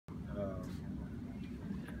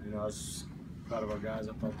I was proud of our guys.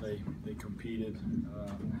 I thought they competed,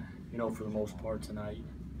 for the most part tonight.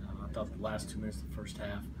 I thought the last 2 minutes of the first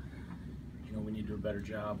half, we need to do a better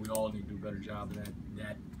job. We all need to do a better job in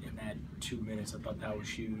that 2 minutes. I thought that was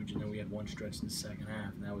huge, and then we had one stretch in the second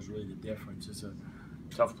half, and that was really the difference. It's a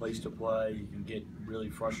tough place to play. You can get really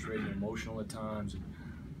frustrated and emotional at times, and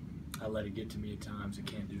I let it get to me at times. I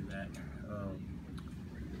can't do that.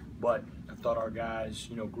 But I thought our guys,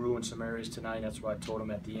 grew in some areas tonight. That's what I told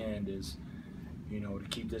them at the end is, to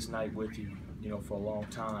keep this night with you, for a long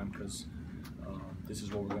time, because this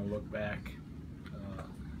is what we're going to look back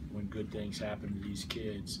when good things happen to these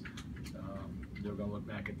kids. They're going to look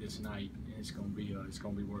back at this night, and it's going to be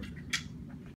worth it.